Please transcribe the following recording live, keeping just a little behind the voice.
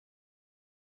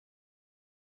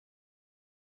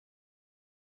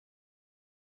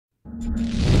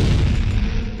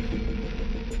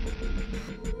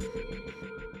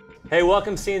Hey,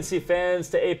 welcome CNC fans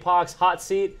to Apoc's Hot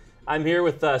Seat. I'm here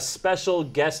with a special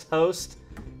guest host.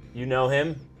 You know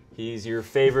him. He's your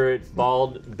favorite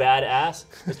bald badass,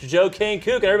 Mr. Joe KANE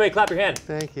Kucan. Everybody clap your hand.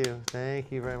 Thank you.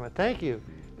 Thank you very much. Thank you.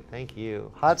 Thank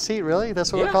you. Hot seat, really?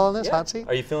 That's what we're calling this? Yeah. Hot seat?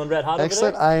 Are you feeling red hot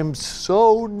Excellent. over there? I'm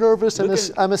so nervous and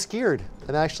I'm a-skeered.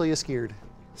 I'm actually a-skeered.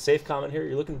 Safe comment here.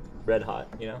 You're looking red hot,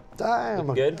 you know? I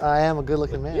am a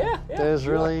good-looking man. Yeah, There's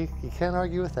really, you can't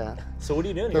argue with that. So what are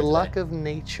you doing The here today? luck of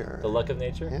nature. The luck of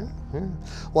nature? Yeah.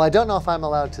 Well, I don't know if I'm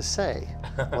allowed to say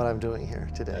what I'm doing here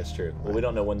today. That's true. Well, we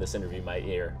don't know when this interview might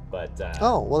air, but...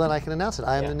 oh, well then I can announce it.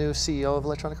 I am the new CEO of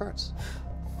Electronic Arts.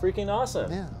 Freaking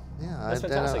awesome. Yeah. That's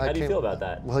fantastic. How do you feel about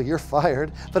that? Well, you're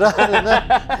fired. But other than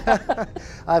that,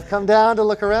 I've come down to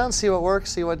look around, see what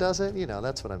works, see what doesn't. You know,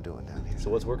 that's what I'm doing down here. So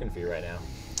what's working for you right now?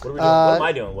 What are we doing? What am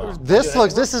I doing well?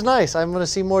 This is nice. I'm going to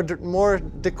see more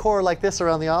decor like this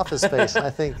around the office space.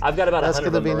 I think I've got about that's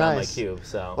 100 going to of be them around nice. my cube,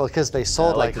 so. Well, because they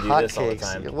sold like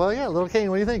hotcakes. Well, yeah, little Kane,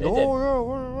 what do you think?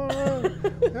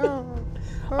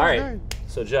 All right.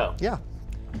 So Joe. Yeah.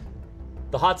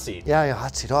 The hot seat. Yeah,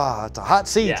 hot seat. Oh, it's a hot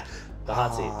seat. Yeah. The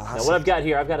hot seat. Now, what I've got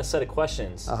here, I've got a set of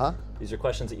questions. These are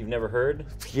questions that you've never heard.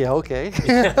 Yeah, okay.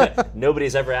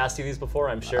 Nobody's ever asked you these before,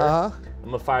 I'm sure. I'm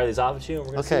going to fire these off at you, and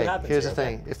we're going to see what happens. Here's here,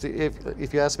 the thing.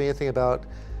 If you ask me anything about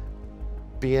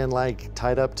being like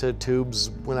tied up to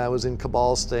tubes when I was in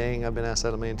Cabal staying, I've been asked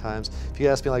that a million times. If you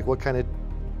ask me like what kind of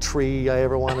tree I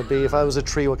ever want to be, if I was a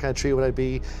tree, what kind of tree would I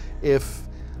be? If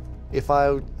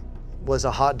I was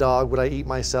a hot dog, would I eat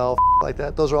myself? Like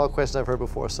that. Those are all questions I've heard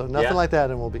before, so nothing like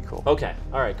that and we'll be cool. Okay,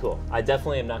 all right, cool. I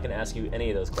definitely am not going to ask you any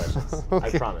of those questions.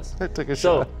 I promise. I took a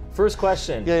shot. So, first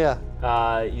question. Yeah.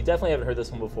 You definitely haven't heard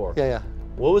this one before. Yeah.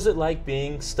 What was it like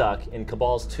being stuck in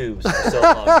Cabal's tubes for so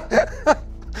long?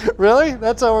 Really?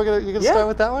 That's how you're gonna start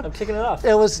with that one? I'm kicking it off.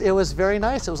 It was very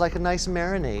nice. It was like a nice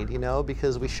marinade, you know,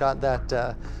 because we shot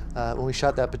that when we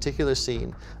shot that particular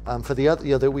scene. For the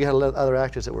other, we had other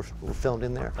actors that were filmed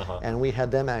in there, and we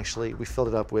had them we filled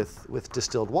it up with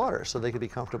distilled water so they could be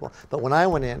comfortable. But when I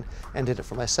went in and did it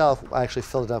for myself, I actually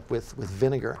filled it up with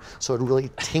vinegar, so it really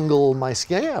tingled my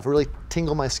skin. Yeah, it really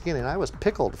tingled my skin, and I was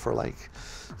pickled for like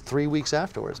 3 weeks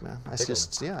afterwards, man. I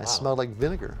smelled like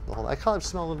vinegar. I call it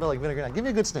smell a little bit like vinegar. Now, give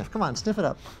me a good sniff. Come on, sniff it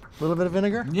up. A little bit of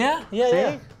vinegar. Yeah.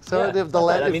 So I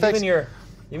mean,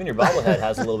 even your bobblehead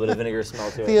has a little bit of vinegar smell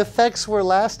to it. The effects were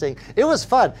lasting. It was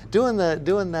fun doing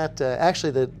that.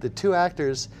 Actually, the other two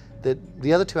actors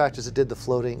that did the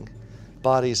floating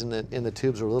bodies in the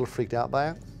tubes were a little freaked out by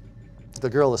it. The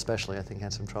girl especially, I think,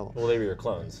 had some trouble. Well, they were your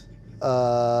clones.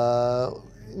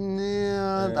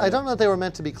 Yeah, I don't know if they were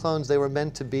meant to be clones. They were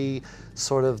meant to be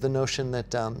sort of the notion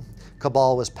that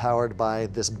Cabal was powered by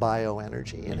this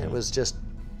bioenergy, and it was just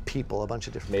people, a bunch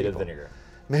of different people.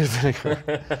 Made of vinegar.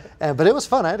 But it was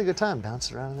fun. I had a good time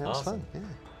bouncing around, and it was fun. Yeah. All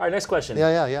right, next question.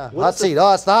 Yeah. Hot seat.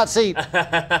 Oh, it's the hot seat.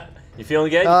 You feeling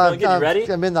good? You ready?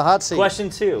 I'm in the hot seat. Question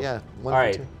 2. Yeah. All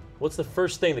right. What's the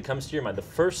first thing that comes to your mind? The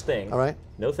first thing. All right.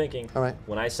 No thinking. All right.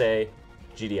 When I say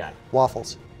GDI.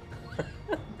 Waffles.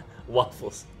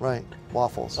 Waffles. Right.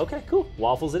 Waffles. Okay, cool.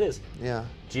 Waffles it is. Yeah.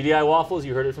 GDI waffles,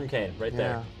 you heard it from Kane, right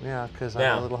there. Yeah, because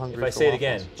I'm a little hungry for if I say waffles. it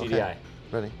again, GDI. Okay.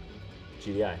 Ready.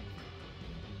 GDI.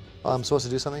 Oh, I'm supposed to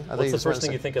do something? What's the first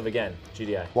thing you think of again?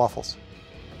 GDI. Waffles.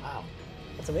 Wow.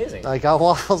 That's amazing. I got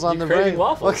waffles on the brain. Craving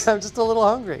waffles. Look, I'm just a little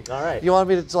hungry. All right. You want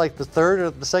me to like the third or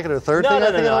the second or third thing?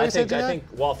 No. I think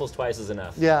waffles twice is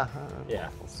enough. Yeah. Yeah.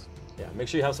 Make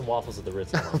sure you have some waffles at the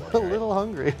Ritz tomorrow morning. I'm a little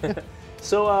hungry.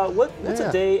 So what's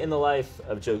a day in the life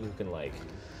of Joe Kucan like?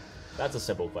 That's a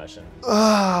simple question.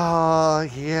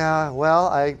 Yeah. Well,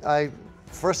 I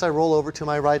first I roll over to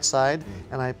my right side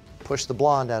and I push the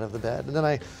blonde out of the bed, and then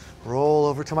I roll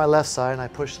over to my left side and I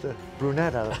push the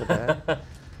brunette out of the bed.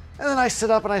 And then I sit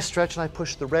up and I stretch and I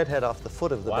push the redhead off the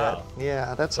foot of the bed.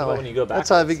 Yeah, that's how when you go backwards?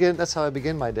 That's how I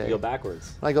begin my day. You go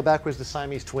backwards. When I go backwards, the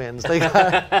Siamese twins. They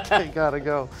gotta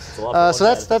go. So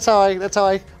that's how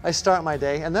I start my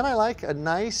day. And then I like a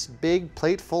nice big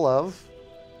plate full of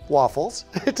waffles.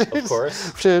 Of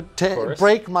course. To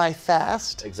break my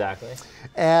fast. Exactly.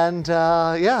 And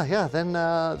then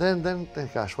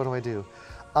gosh, what do I do?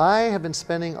 I have been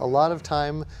spending a lot of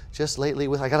time just lately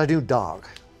I got a new dog.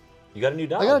 You got a new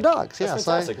dog? I got a dog. That's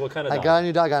fantastic. What kind of dog? I got a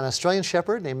new dog. I got an Australian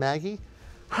Shepherd named Maggie.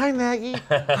 Hi, Maggie.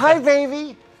 Hi,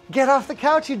 baby. Get off the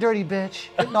couch, you dirty bitch.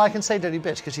 No, I can say dirty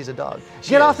bitch because she's a dog.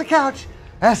 Get off the couch.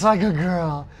 That's my good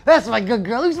girl. That's my good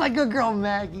girl. Who's my good girl,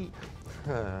 Maggie?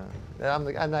 I'm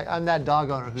that dog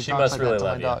owner who talks like that to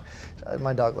my dog.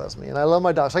 My dog loves me, and I love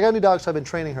my dog. So I got a new dog, so I've been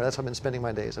training her. That's how I've been spending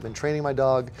my days. I've been training my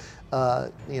dog,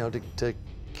 to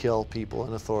kill people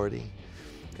in authority.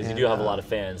 Because you do have a lot of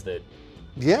fans that.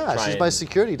 Yeah, she's my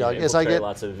security dog. As I get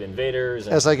lots of invaders.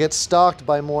 As I get stalked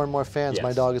by more and more fans, yes.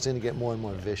 my dog is going to get more and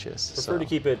more vicious. Prefer to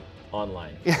keep it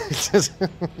online. Yeah.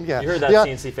 You heard that,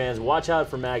 CNC fans. Watch out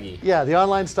for Maggie. Yeah, the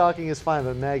online stalking is fine,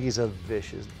 but Maggie's a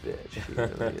vicious bitch. She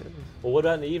really is. Well, what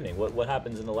about in the evening? What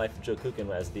happens in the life of Joe Kucan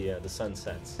as the sun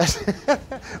sets?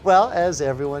 Well, as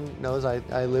everyone knows,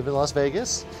 I live in Las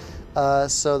Vegas.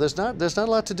 So there's not a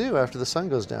lot to do after the sun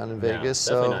goes down in Vegas.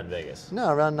 Definitely not in Vegas. No,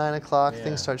 around 9 o'clock,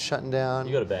 things start shutting down.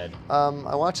 You go to bed.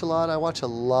 I watch a lot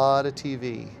of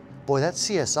TV. Boy, that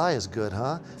CSI is good,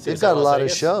 huh? CSI They've got a lot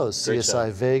Vegas? of shows. Great CSI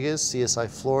show. Vegas, CSI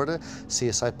Florida,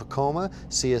 CSI Tacoma,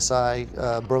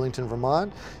 CSI Burlington,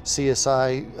 Vermont,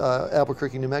 CSI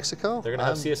Albuquerque, New Mexico. They're going to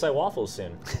have CSI waffles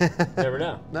soon. Never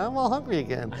know. Now I'm all hungry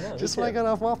again. I know, Just when I got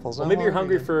off waffles. Well, maybe you're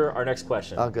hungry for our next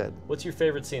question. Oh, good. What's your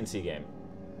favorite CNC game?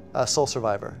 Soul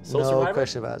Survivor. Soul no Survivor?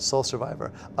 question about it. Soul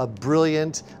Survivor. A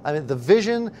brilliant, I mean, the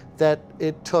vision that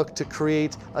it took to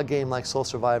create a game like Soul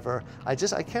Survivor, I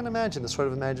can't imagine the sort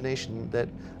of imagination that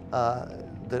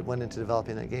that went into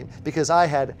developing that game, because I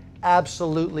had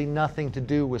absolutely nothing to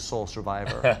do with Soul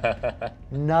Survivor.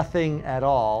 Nothing at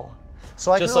all.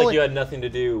 So Just like you had nothing to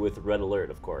do with Red Alert,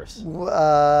 of course. Except for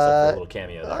a little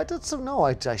cameo there. I did some. No,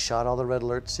 I shot all the Red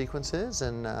Alert sequences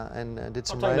and did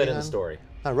some I'm talking writing about in on the story.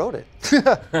 I wrote it.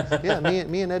 Yeah,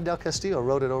 me and Ed Del Castillo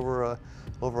wrote it over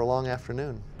a long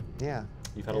afternoon. Yeah.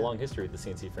 You've had a long history with the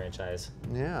CNC franchise.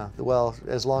 Yeah. Well,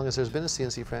 as long as there's been a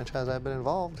CNC franchise, I've been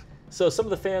involved. So some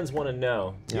of the fans want to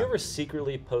know: do you ever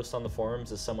secretly post on the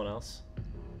forums as someone else?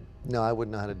 No, I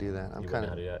wouldn't know how to do that. You wouldn't know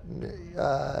how to do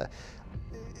that.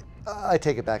 I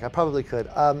take it back. I probably could.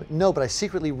 No, but I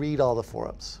secretly read all the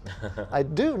forums. I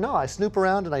do. No, I snoop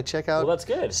around and I check out that's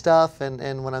good. stuff.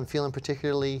 And when I'm feeling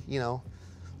particularly,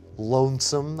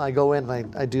 lonesome, I go in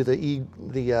and I do the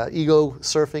ego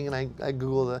surfing, and I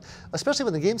Google especially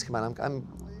when the games come out.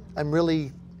 I'm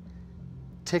really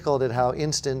tickled at how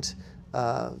instant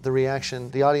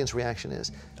the audience reaction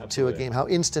is to a game. How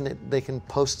instant they can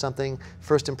post something,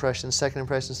 first impressions, second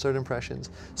impressions, third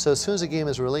impressions. So as soon as a game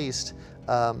is released,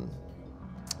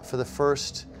 for the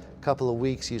first couple of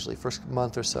weeks, usually first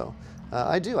month or so,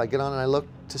 I get on and I look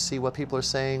to see what people are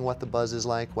saying, what the buzz is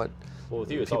like, what with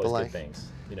you, it's always good things.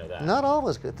 You know that. Not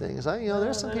always good things.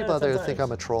 There's some people out there that think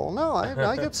I'm a troll. No,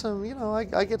 I get some.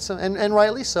 I get some, and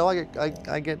rightly so.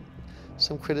 I get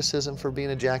some criticism for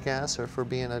being a jackass or for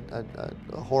being a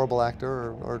horrible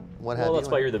actor or what have you. Well,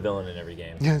 that's why you're the villain in every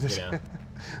game. Yeah,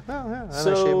 well, yeah. And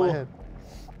I shave my head.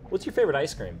 What's your favorite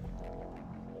ice cream?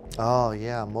 Oh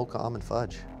yeah, mocha almond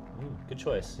fudge. Good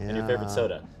choice. Yeah. And your favorite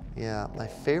soda? Yeah, my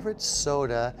favorite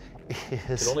soda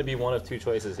is. Could only be one of two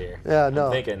choices here. Yeah, no.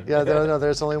 I'm thinking. Yeah, no,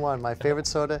 there's only one. My favorite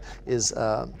soda is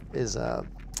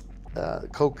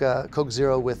Coke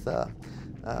Zero with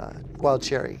wild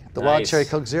cherry. The wild cherry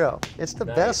Coke Zero. It's the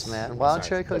best, man. Wild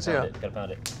cherry Coke Zero. Gotta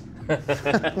pound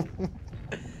it.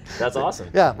 That's awesome.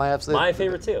 Yeah, my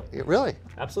favorite too. Really?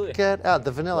 Absolutely. Get out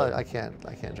the vanilla. I can't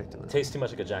drink the vanilla. Tastes too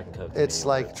much like a Jack and Coke. It's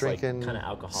like drinking kind of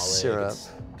alcoholic syrup.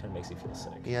 Kind of makes you feel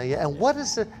sick. Yeah. And what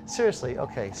is seriously?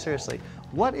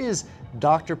 What is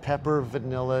Dr. Pepper,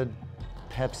 vanilla,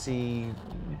 Pepsi,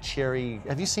 cherry?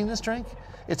 Have you seen this drink?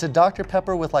 It's a Dr.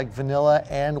 Pepper with like vanilla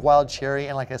and wild cherry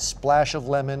and like a splash of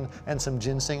lemon and some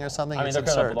ginseng or something. I mean, it's they're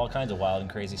coming up absurd. with all kinds of wild and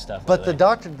crazy stuff. But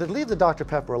leave the Dr.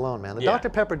 Pepper alone, man. The Dr.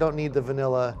 Pepper don't need the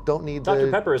vanilla, don't need the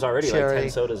Dr. Pepper is already cherry. like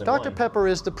 10 sodas in Dr. one. Pepper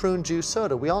is the prune juice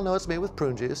soda. We all know it's made with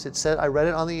prune juice. It said, I read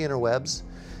it on the interwebs,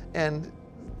 and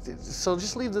so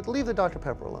just leave the Dr.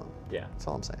 Pepper alone. Yeah. That's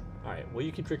all I'm saying. All right. Well,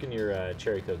 you keep drinking your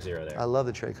cherry Coke Zero there. I love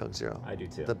the cherry Coke Zero. I do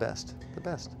too. The best. The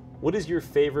best. What is your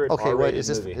favorite Okay, R-rated wait. Is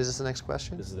movie? this the next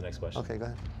question? This is the next question. Okay, go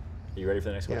ahead. Are you ready for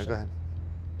the next question? Yeah, go ahead.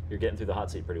 You're getting through the hot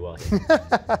seat pretty well here.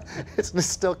 It's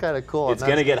still kind of cool. It's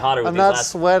going to get hotter with I'm these not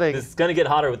last, sweating. It's going to get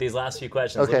hotter with these last few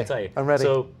questions, Okay, let me tell you. I'm ready.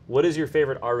 So, what is your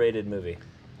favorite R-rated movie?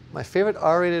 My favorite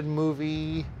R-rated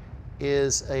movie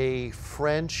is a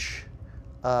French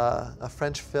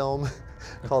film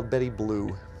called Betty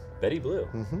Blue. Betty Blue.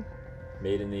 Mm-hmm.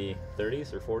 Made in the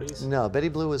 30s or 40s? No, Betty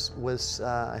Blue was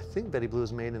I think Betty Blue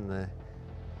was made in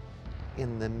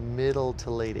the middle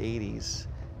to late 80s,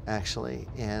 actually,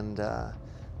 and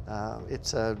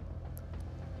it's a.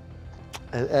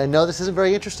 I know this isn't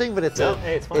very interesting, but it's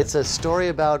it's a story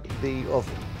about the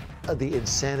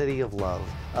insanity of love,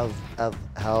 of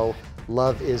how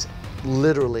love is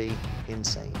literally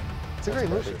insane. It's a great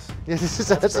movie.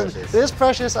 It is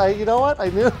precious. You know what? I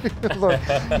knew. Look,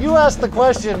 you asked the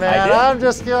question, man. I'm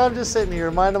just sitting here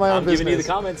minding my own business. I'm giving you the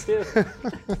comments too.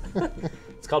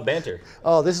 It's called banter.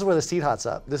 Oh, this is where the seat hots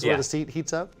up. This is where the seat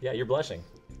heats up. Yeah, you're blushing.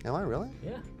 Am I really?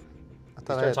 Yeah. I We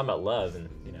thought started talking about love, and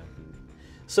you know.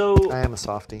 So I am a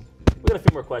softie. we got a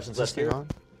few more questions left Thing here. on?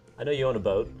 I know you own a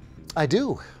boat. I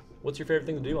do. What's your favorite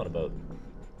thing to do on a boat?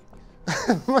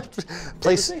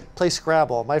 Play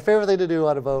Scrabble. My favorite thing to do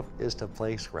on a boat is to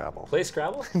play Scrabble. Play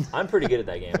Scrabble? I'm pretty good at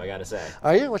that game, I gotta say.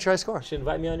 Are you? What's your high score? You should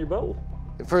invite me on your boat.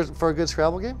 For a good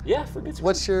Scrabble game? Yeah, for good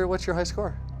Scrabble. What's your high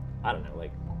score? I don't know,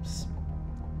 like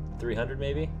 300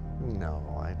 maybe? No,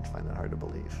 I find that hard to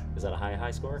believe. Is that a high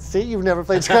score? See, you've never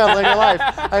played Scrabble in your life.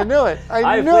 I knew it.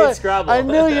 I've played Scrabble. I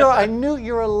knew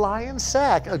you're a lion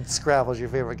sack. Scrabble's your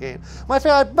favorite game.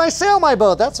 I sail my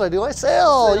boat. That's what I do. I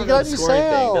sail. You got to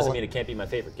sail. Thing doesn't mean it can't be my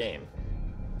favorite game.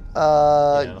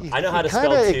 I know how to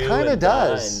spell it kind of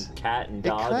does. And cat and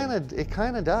dog. It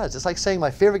kind of does. It's like saying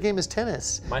my favorite game is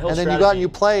tennis. My whole and then strategy. you go out and you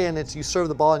play, and you serve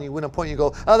the ball and you win a point. And you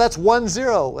go, oh, that's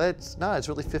 1-0. It's not. It's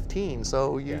really 15.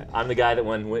 So you. Yeah, I'm the guy that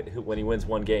when he wins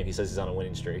one game, he says he's on a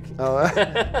winning streak. Oh,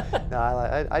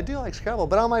 no, I do like Scrabble,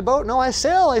 but on my boat, no, I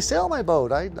sail. I sail my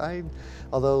boat.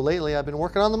 Although lately I've been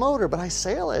working on the motor, but I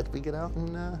sail it. We get out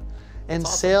and awesome.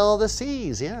 sail the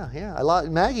seas. Yeah.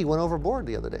 Maggie went overboard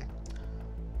the other day.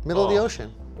 Middle of the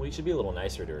ocean. Well, you should be a little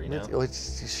nicer to her, you know?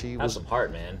 Have some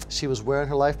heart, man. She was wearing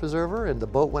her life preserver, and the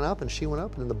boat went up, and she went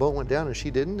up, and then the boat went down, and she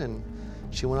didn't, and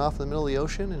she went off in the middle of the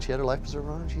ocean, and she had her life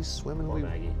preserver on, and she's swimming. Poor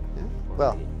Maggie. Yeah. Poor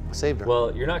Well, Maggie. I saved her.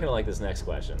 Well, you're not going to like this next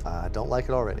question. I don't like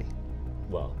it already.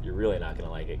 Well, you're really not going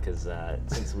to like it, because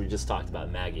since we just talked about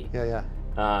Maggie.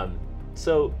 Yeah.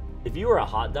 So, if you were a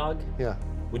hot dog, yeah,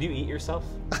 would you eat yourself?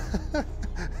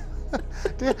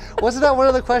 Wasn't that one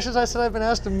of the questions I said I've been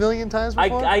asked a million times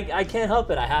before? I can't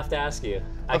help it. I have to ask you.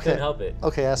 I couldn't help it.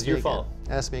 Okay, ask me again. It's your fault.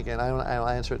 Ask me again. I'll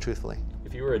answer it truthfully.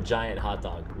 If you were a giant hot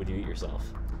dog, would you eat yourself?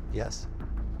 Yes.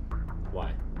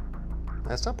 Why?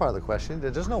 That's not part of the question.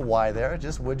 There's no why there.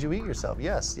 Just would you eat yourself?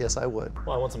 Yes, I would.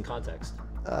 Well, I want some context.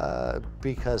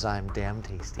 Because I'm damn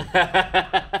tasty.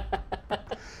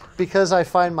 Because I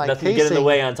find my Nothing to get in the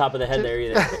way on top of the head there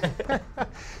either.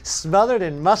 Smothered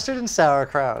in mustard and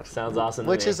sauerkraut. Sounds awesome.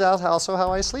 Which is also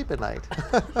how I sleep at night.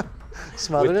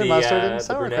 Smothered in mustard and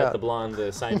sauerkraut. The brunette, the blonde,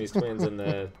 the Siamese twins, and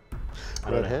the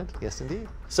redhead. Yes, indeed.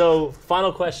 So,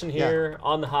 final question here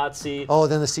on the hot seat. Oh,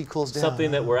 then the seat cools down. Something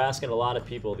that we're asking a lot of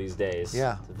people these days.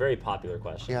 Yeah. It's a very popular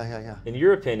question. Yeah. In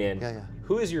your opinion, Yeah.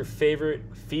 who is your favorite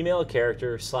female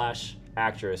character /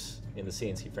 actress in the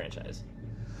CNC franchise?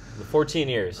 The 14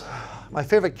 years. My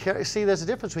favorite character. See, there's a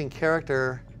difference between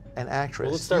character and actress.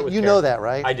 Well, let's start with you character. know that,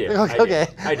 right? I do. Okay.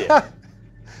 I do.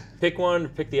 Pick one,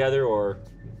 pick the other, or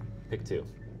pick two.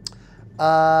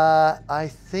 I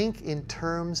think in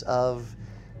terms of,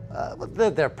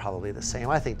 they're probably the same.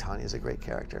 I think Tanya's a great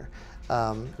character.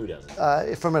 Who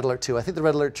doesn't? From Red Alert 2. I think the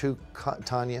Red Alert 2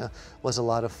 Tanya was a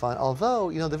lot of fun.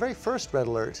 Although, the very first Red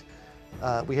Alert,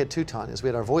 we had two Tanyas. We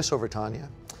had our voiceover Tanya,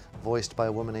 voiced by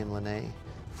a woman named Lene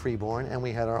Freeborn, and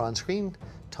we had our on-screen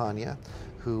Tanya,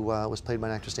 who was played by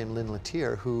an actress named Lynn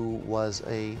Latier, who was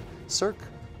a Cirque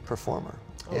performer.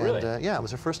 Oh, really? Yeah, it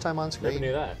was her first time on screen. Never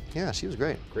knew that. Yeah, she was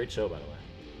great. Great show, by the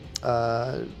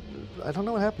way. I don't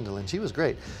know what happened to Lynn. She was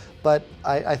great. But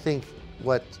I think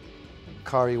what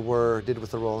Kari did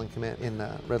with the role in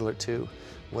Red Alert 2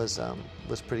 was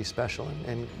pretty special.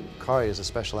 And Kari is a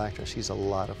special actress. She's a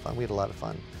lot of fun. We had a lot of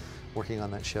fun working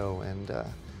on that show. And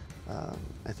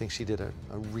I think she did a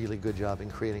really good job in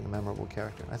creating a memorable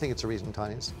character. I think it's a reason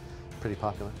Tanya's pretty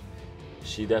popular.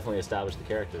 She definitely established the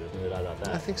character. There's no doubt about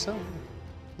that. I think so.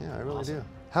 Yeah, I really do.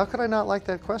 How could I not like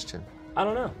that question? I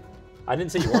don't know. I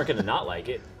didn't say you weren't going to not like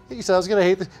it. You said I was going to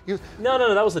hate the... No,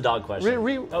 that was the dog question.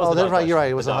 That's right. You're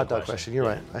right. It was a hot dog question. You're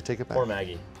right. I take it back. Poor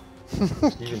Maggie.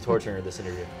 You've been torturing her this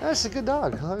interview. That's a good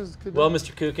dog. That was a good Well, dog.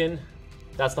 Mr. Kucan,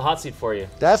 that's the hot seat for you.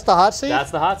 That's the hot seat?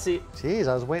 That's the hot seat. Jeez,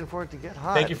 I was waiting for it to get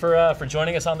hot. Thank you for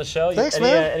joining us on the show. Thanks,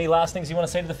 man. Any last things you want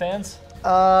to say to the fans?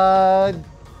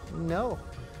 No.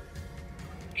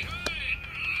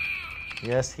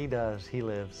 Yes, he does. He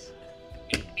lives.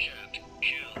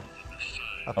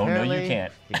 Oh, no, you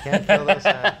can't. You can't kill this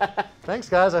guy. Thanks,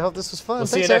 guys. I hope this was fun. We'll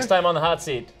see you next time on the hot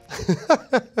seat.